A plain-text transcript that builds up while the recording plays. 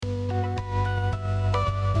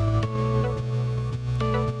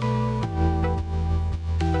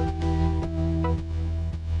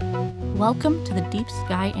Welcome to the Deep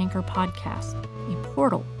Sky Anchor Podcast, a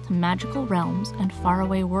portal to magical realms and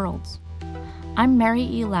faraway worlds. I'm Mary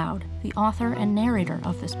E. Loud, the author and narrator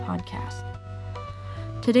of this podcast.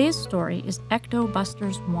 Today's story is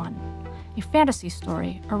Ectobusters 1, a fantasy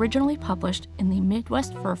story originally published in the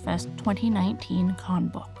Midwest Furfest 2019 con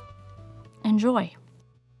book. Enjoy.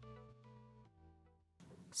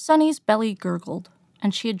 Sunny's belly gurgled,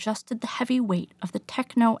 and she adjusted the heavy weight of the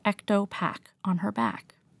Techno-Ecto pack on her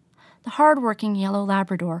back. The hard-working yellow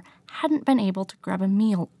Labrador hadn't been able to grab a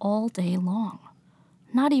meal all day long.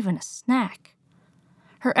 Not even a snack.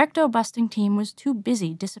 Her ecto-busting team was too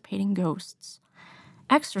busy dissipating ghosts,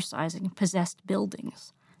 exorcising possessed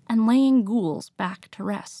buildings, and laying ghouls back to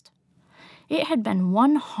rest. It had been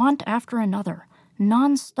one haunt after another,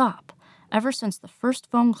 non-stop, ever since the first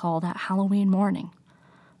phone call that Halloween morning.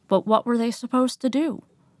 But what were they supposed to do?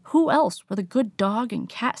 Who else were the good dog and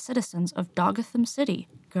cat citizens of Dogatham City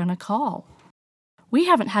gonna call? We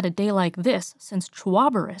haven't had a day like this since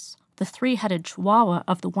Chihuahuaris, the three-headed chihuahua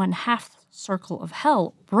of the one-half circle of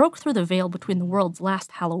hell, broke through the veil between the worlds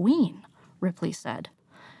last Halloween, Ripley said.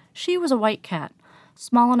 She was a white cat,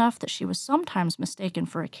 small enough that she was sometimes mistaken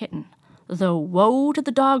for a kitten, though woe to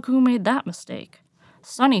the dog who made that mistake.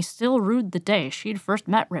 Sunny still rued the day she'd first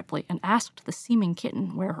met Ripley and asked the seeming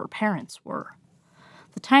kitten where her parents were.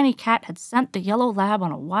 The tiny cat had sent the yellow lab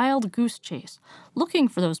on a wild goose chase, looking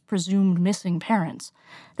for those presumed missing parents,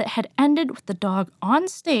 that had ended with the dog on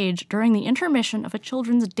stage during the intermission of a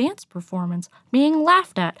children's dance performance being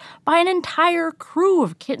laughed at by an entire crew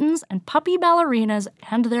of kittens and puppy ballerinas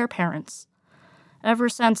and their parents. Ever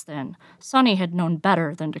since then, Sunny had known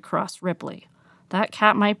better than to cross Ripley. That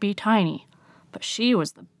cat might be tiny, but she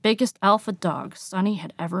was the biggest alpha dog Sunny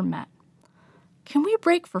had ever met. "Can we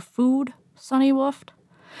break for food?" Sunny woofed.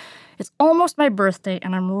 "It's almost my birthday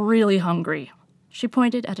and I'm really hungry." She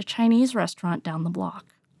pointed at a Chinese restaurant down the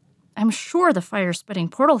block. "I'm sure the fire-spitting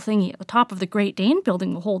portal thingy at the top of the Great Dane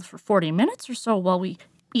building will hold for 40 minutes or so while we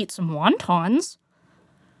eat some wontons."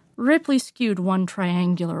 Ripley skewed one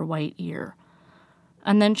triangular white ear,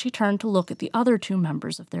 and then she turned to look at the other two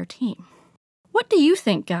members of their team. "What do you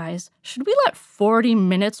think, guys? Should we let 40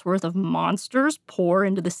 minutes worth of monsters pour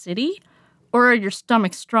into the city? Or are your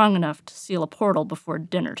stomachs strong enough to seal a portal before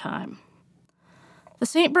dinner time?" The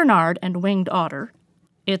St. Bernard and Winged Otter,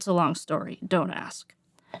 it's a long story, don't ask,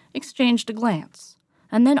 exchanged a glance,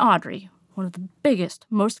 and then Audrey, one of the biggest,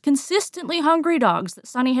 most consistently hungry dogs that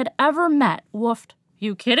Sunny had ever met, woofed,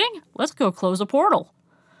 "You kidding? Let's go close a portal."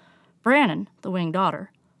 Brannon, the Winged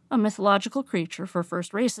Otter, a mythological creature for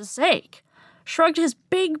first race's sake, shrugged his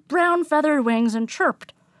big brown feathered wings and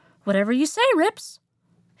chirped, "Whatever you say, Rips."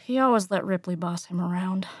 He always let Ripley boss him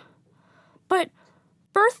around. "But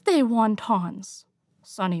birthday wontons,"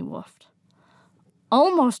 Sunny woofed.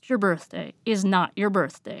 "Almost your birthday is not your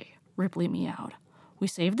birthday," Ripley meowed. "We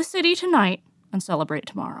save the city tonight and celebrate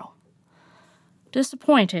tomorrow."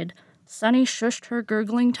 Disappointed, Sunny shushed her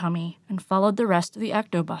gurgling tummy and followed the rest of the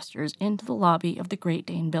Ectobusters into the lobby of the Great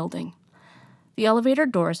Dane building. The elevator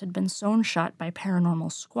doors had been sewn shut by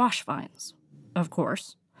paranormal squash vines. Of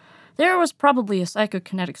course. There was probably a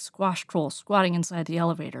psychokinetic squash troll squatting inside the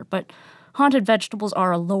elevator, but haunted vegetables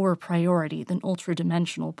are a lower priority than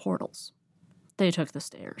ultra-dimensional portals. They took the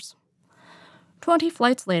stairs. 20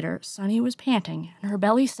 flights later, Sunny was panting, and her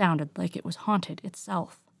belly sounded like it was haunted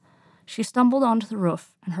itself. She stumbled onto the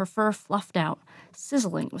roof, and her fur fluffed out,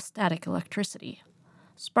 sizzling with static electricity.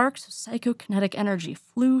 Sparks of psychokinetic energy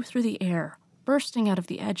flew through the air, bursting out of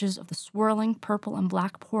the edges of the swirling purple and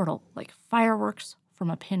black portal like fireworks from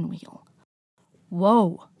a pinwheel.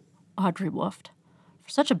 "Whoa," Audrey woofed. For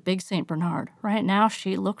such a big St. Bernard, right now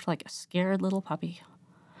she looked like a scared little puppy.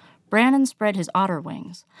 Brannon spread his otter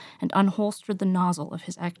wings and unholstered the nozzle of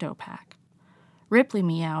his ecto-pack. Ripley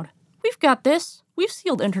meowed, "We've got this. We've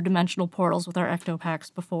sealed interdimensional portals with our ecto-packs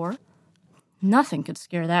before." Nothing could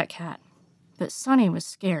scare that cat. But Sunny was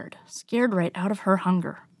scared right out of her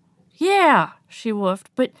hunger. "Yeah," she woofed,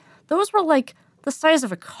 "but those were like the size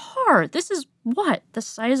of a car. This is, what, the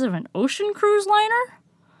size of an ocean cruise liner?"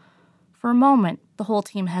 For a moment, the whole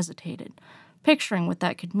team hesitated, picturing what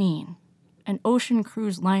that could mean. An ocean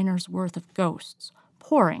cruise liner's worth of ghosts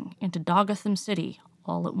pouring into Dogatham City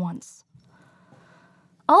all at once.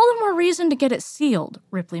 "All the more reason to get it sealed,"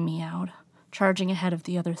 Ripley meowed, charging ahead of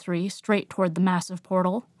the other three, straight toward the massive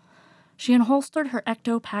portal. She unholstered her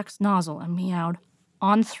ecto-pack's nozzle and meowed,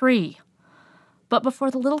 "On 3. But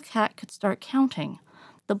before the little cat could start counting,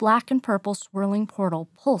 the black and purple swirling portal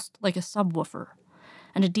pulsed like a subwoofer,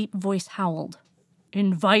 and a deep voice howled,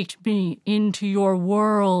 "Invite me into your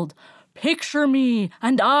world. Picture me,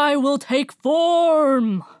 and I will take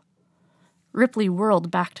form." Ripley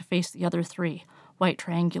whirled back to face the other three, white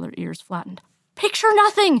triangular ears flattened. "Picture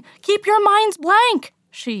nothing! Keep your minds blank!"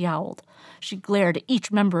 she yowled. She glared at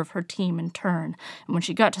each member of her team in turn, and when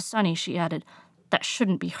she got to Sunny, she added, "That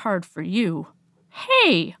shouldn't be hard for you."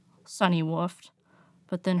 "Hey!" Sunny woofed,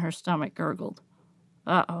 but then her stomach gurgled.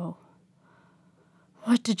 "Uh-oh."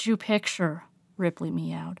 "What did you picture?" Ripley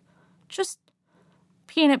meowed. "Just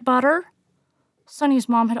peanut butter." Sunny's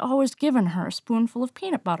mom had always given her a spoonful of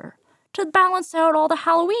peanut butter to balance out all the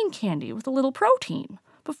Halloween candy with a little protein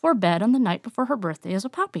before bed on the night before her birthday as a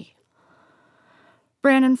puppy.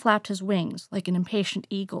 Brandon flapped his wings like an impatient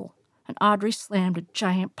eagle, and Audrey slammed a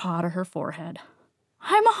giant paw to her forehead.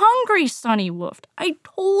 "I'm hungry," Sunny woofed. "I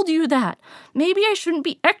told you that. Maybe I shouldn't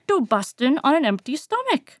be ectobusting on an empty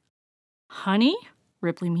stomach." "Honey?"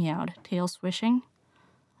 Ripley meowed, tail swishing.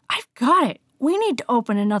 "I've got it. We need to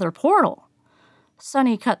open another portal."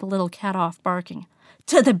 Sunny cut the little cat off, barking.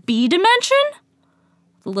 "To the B dimension?"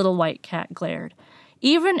 The little white cat glared.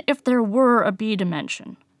 "Even if there were a B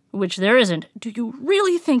dimension, which there isn't, do you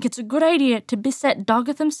really think it's a good idea to beset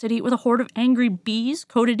Dogotham City with a horde of angry bees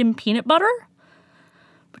coated in peanut butter?"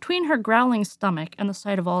 Between her growling stomach and the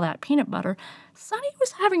sight of all that peanut butter, Sunny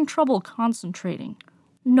was having trouble concentrating.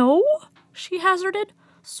 "No?" she hazarded.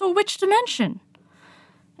 "So which dimension?"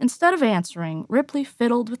 Instead of answering, Ripley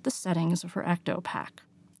fiddled with the settings of her ecto-pack.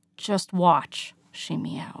 "Just watch," she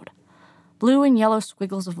meowed. Blue and yellow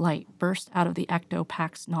squiggles of light burst out of the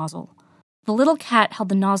ecto-pack's nozzle. The little cat held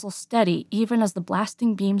the nozzle steady even as the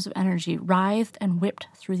blasting beams of energy writhed and whipped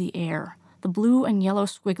through the air. The blue and yellow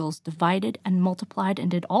squiggles divided and multiplied and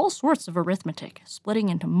did all sorts of arithmetic, splitting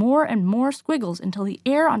into more and more squiggles until the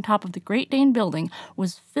air on top of the Great Dane building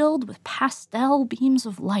was filled with pastel beams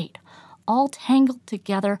of light, all tangled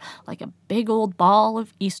together like a big old ball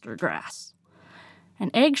of Easter grass. An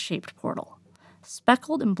egg-shaped portal,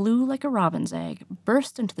 speckled and blue like a robin's egg,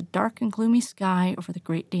 burst into the dark and gloomy sky over the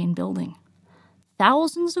Great Dane building.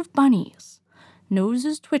 Thousands of bunnies,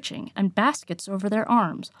 noses twitching and baskets over their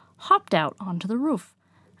arms, hopped out onto the roof,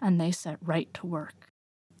 and they set right to work.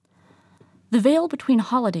 "The veil between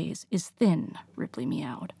holidays is thin," Ripley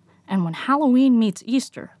meowed, "and when Halloween meets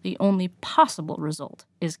Easter, the only possible result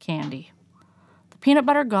is candy." The peanut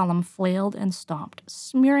butter golem flailed and stomped,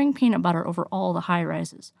 smearing peanut butter over all the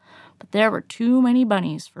high-rises, but there were too many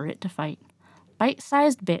bunnies for it to fight.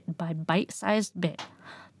 Bite-sized bit by bite-sized bit,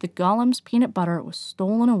 the golem's peanut butter was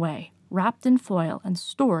stolen away, wrapped in foil, and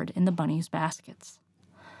stored in the bunnies' baskets.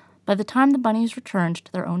 By the time the bunnies returned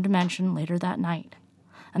to their own dimension later that night,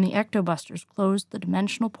 and the Ectobusters closed the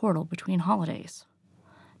dimensional portal between holidays,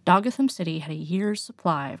 Dogotham City had a year's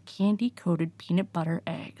supply of candy-coated peanut butter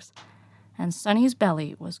eggs, and Sunny's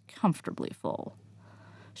belly was comfortably full.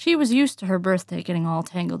 She was used to her birthday getting all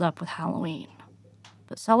tangled up with Halloween,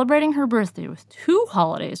 but celebrating her birthday with 2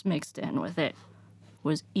 holidays mixed in with it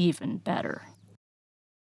was even better.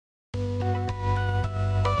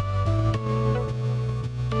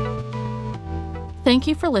 Thank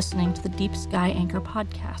you for listening to the Deep Sky Anchor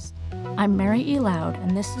podcast. I'm Mary E. Loud,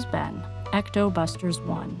 and this has been Ectobusters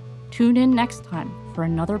 1. Tune in next time for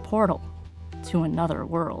another portal to another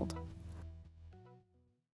world.